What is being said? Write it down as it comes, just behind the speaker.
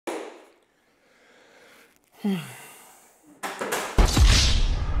Okay,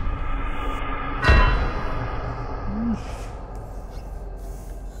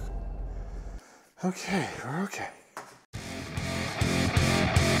 we're okay.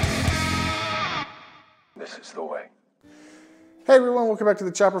 This is the way. Hey everyone, welcome back to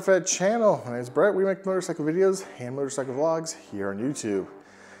the Chopper Fed channel. My name is Brett. We make motorcycle videos and motorcycle vlogs here on YouTube.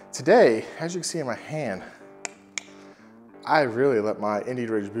 Today, as you can see in my hand, I really let my Indy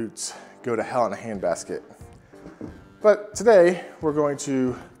Ridge boots go to hell in a handbasket. But today, we're going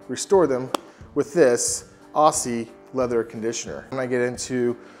to restore them with this Aussie leather conditioner. I'm gonna get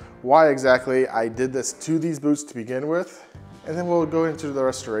into why exactly I did this to these boots to begin with, and then we'll go into the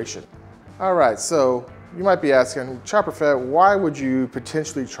restoration. All right, so you might be asking, Chopper Fed, why would you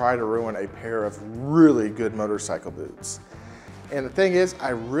potentially try to ruin a pair of really good motorcycle boots? And the thing is, I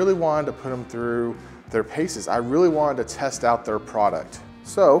really wanted to put them through their paces. I really wanted to test out their product.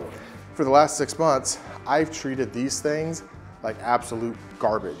 So for the last 6 months, I've treated these things like absolute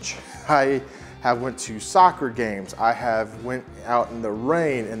garbage. I have went to soccer games. I have went out in the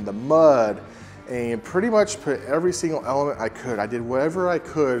rain, in the mud, and pretty much put every single element I could. I did whatever I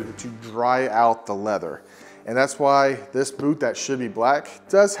could to dry out the leather. And that's why this boot that should be black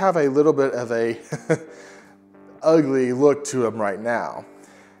does have a little bit of a ugly look to them right now.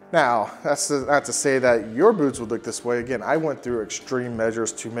 Now, that's not to say that your boots would look this way. Again, I went through extreme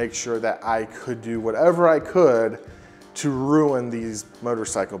measures to make sure that I could do whatever I could to ruin these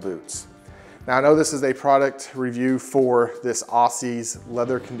motorcycle boots. Now, I know this is a product review for this Aussie's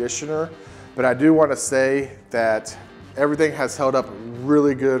leather conditioner, but I do want to say that everything has held up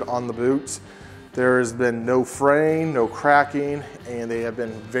really good on the boots. There has been no fraying, no cracking, and they have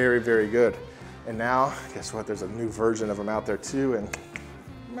been very, very good. And now, guess what? There's a new version of them out there too, and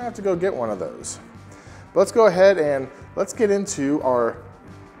I'm gonna have to go get one of those. But let's go ahead and let's get into our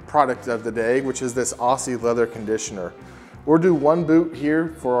product of the day, which is this Aussie leather conditioner. We'll do one boot here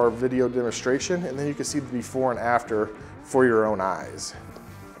for our video demonstration, and then you can see the before and after for your own eyes.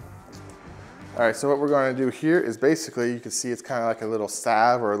 All right, so what we're going to do here is basically, you can see it's kind of like a little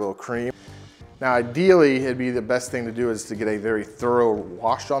salve or a little cream. Now, ideally, it'd be the best thing to do is to get a very thorough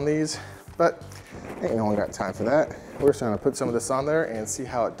wash on these, but ain't no one got time for that. We're just going to put some of this on there and see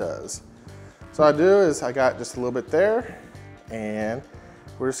how it does. So what I do is I got just a little bit there, and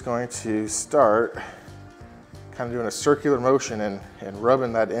we're just going to start kind of doing a circular motion and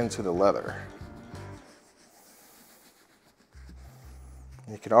rubbing that into the leather.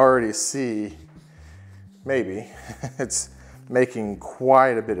 You can already see, maybe, it's making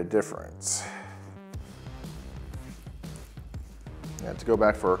quite a bit of difference. I have to go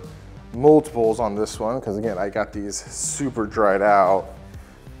back for multiples on this one, because again, I got these super dried out,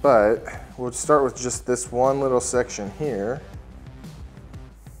 but we'll start with just this one little section here.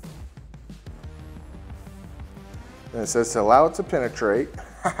 And it says to allow it to penetrate.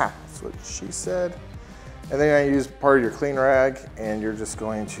 That's what she said. And then I use part of your clean rag, and you're just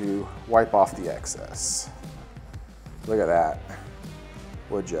going to wipe off the excess. Look at that,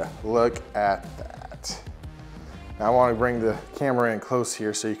 would you? Look at that. Now I want to bring the camera in close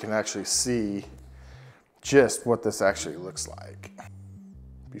here so you can actually see just what this actually looks like.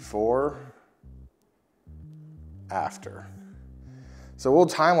 Before, after. So we'll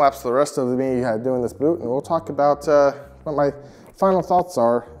time lapse the rest of me doing this boot, and we'll talk about what my final thoughts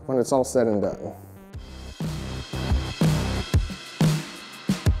are when it's all said and done.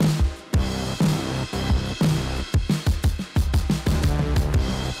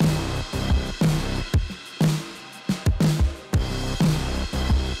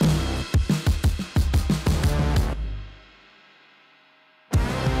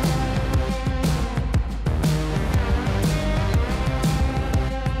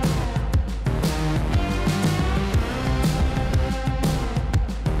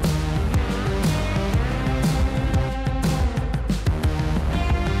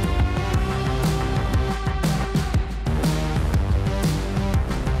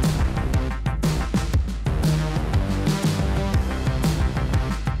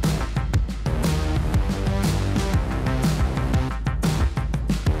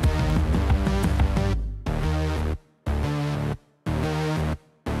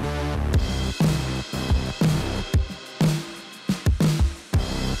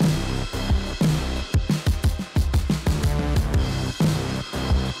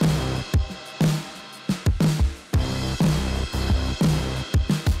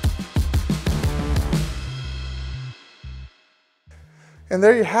 And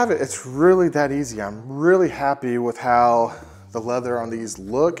there you have it. It's really that easy. I'm really happy with how the leather on these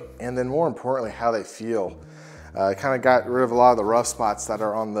look, and then more importantly, how they feel. I kind of got rid of a lot of the rough spots that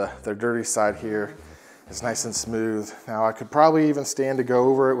are on their dirty side here. It's nice and smooth. Now I could probably even stand to go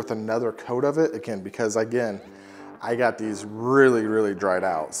over it with another coat of it, again, because again, I got these really dried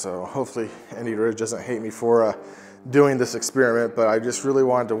out. So hopefully Riderz doesn't hate me for doing this experiment, but I just really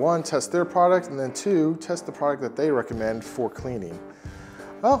wanted to, one, test their product, and then two, test the product that they recommend for cleaning.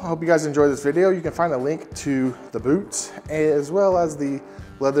 Well, I hope you guys enjoyed this video. You can find a link to the boots as well as the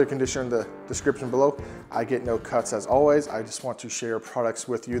leather conditioner in the description below. I get no cuts as always. I just want to share products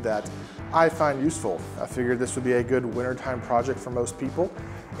with you that I find useful. I figured this would be a good wintertime project for most people,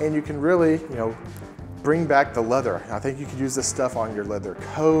 and you can really, bring back the leather. I think you could use this stuff on your leather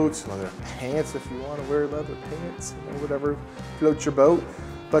coats, leather pants if you want to wear leather pants, whatever floats your boat.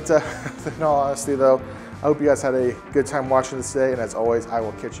 But in all honesty though, I hope you guys had a good time watching this today, and as always, I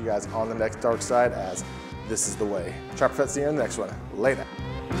will catch you guys on the next dark side, as this is the way. Chopper Fett, see you in the next one. Later.